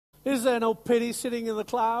Is there no pity sitting in the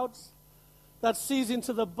clouds that sees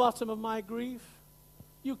into the bottom of my grief?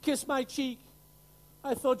 You kissed my cheek.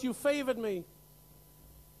 I thought you favored me,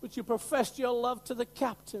 but you professed your love to the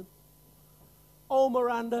captain. Oh,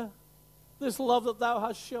 Miranda, this love that thou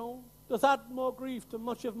hast shown doth add more grief to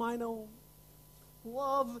much of mine own.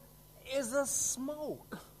 Love is a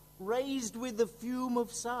smoke raised with the fume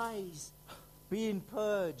of sighs, being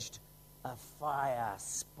purged, a fire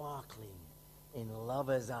sparkling in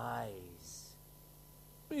lovers' eyes.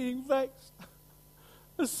 Being vexed,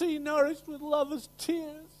 a sea nourished with lovers'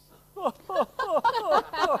 tears.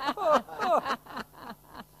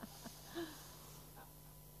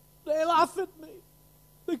 They laugh at me,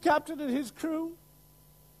 the captain and his crew,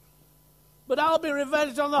 but I'll be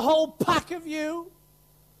revenged on the whole pack of you.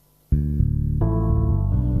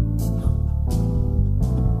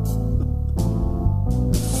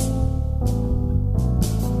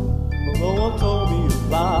 No one told me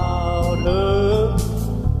about her,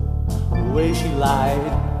 the way she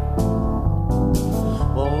lied.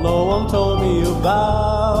 Well, no one told me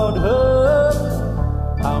about her,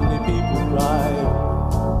 how many people cried.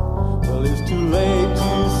 Well, it's too late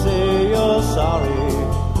to say you're sorry.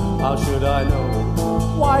 How should I know?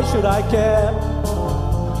 Why should I care?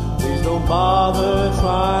 Please don't bother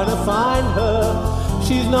trying to find her.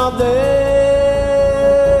 She's not there.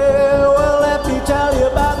 Well, let me tell you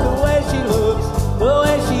about the way she looks, the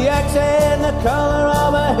way she acts, and the color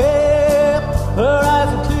of her hair. Her eyes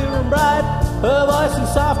are clear and bright, her voice is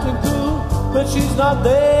soft and cool, but she's not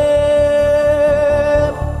there.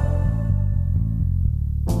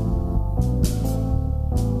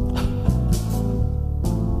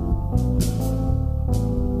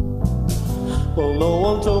 Well, no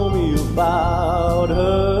one told me about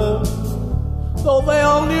her, though they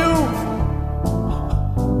all knew.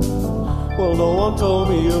 Well, no one told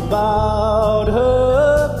me about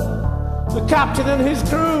her, the captain and his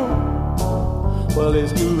crew. Well,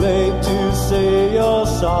 it's too late to say you're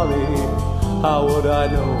sorry. How would I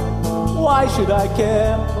know? Why should I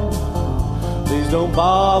care? Please don't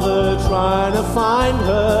bother trying to find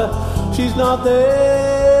her. She's not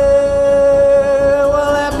there.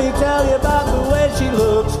 Well, let me tell you about the way she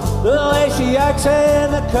looks, the way she acts,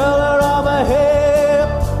 and the color of her hair.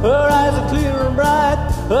 Her eyes are clear and bright,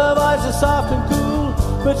 her voice is soft and cool,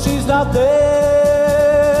 but she's not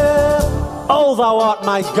there. Oh, thou art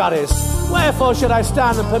my goddess. Wherefore should I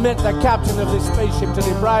stand and permit the captain of this spaceship to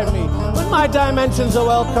deprive me, when my dimensions are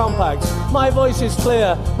well compact, my voice is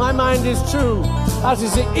clear, my mind is true, as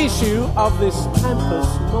is the issue of this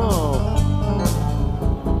tempest smoke.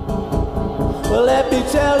 Well, let me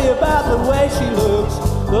tell you about the way she looks,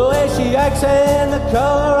 the way she acts, and the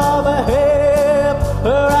color of her hair.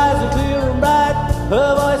 Her eyes are clear and bright,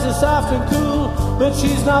 her voice is soft and cool, but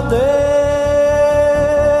she's not there.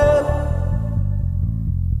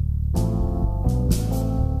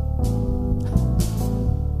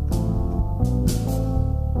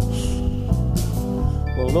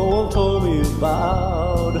 No one told me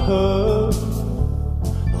about her,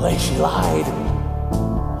 the way she lied.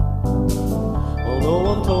 Well, no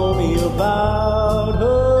one told me about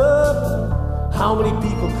her, how many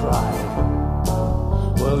people cried.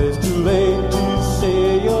 Well, it's too late to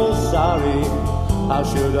say you're sorry. How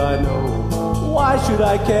should I know? Why should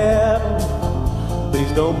I care?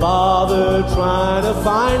 Please don't bother trying to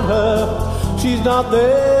find her. She's not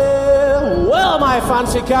there. Well, my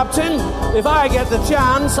fancy captain, if I get the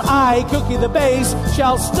chance, I, Cookie the Bass,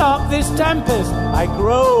 shall stop this tempest. I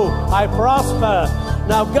grow, I prosper.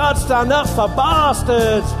 Now God stand up for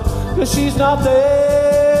bastards, 'cause she's not there.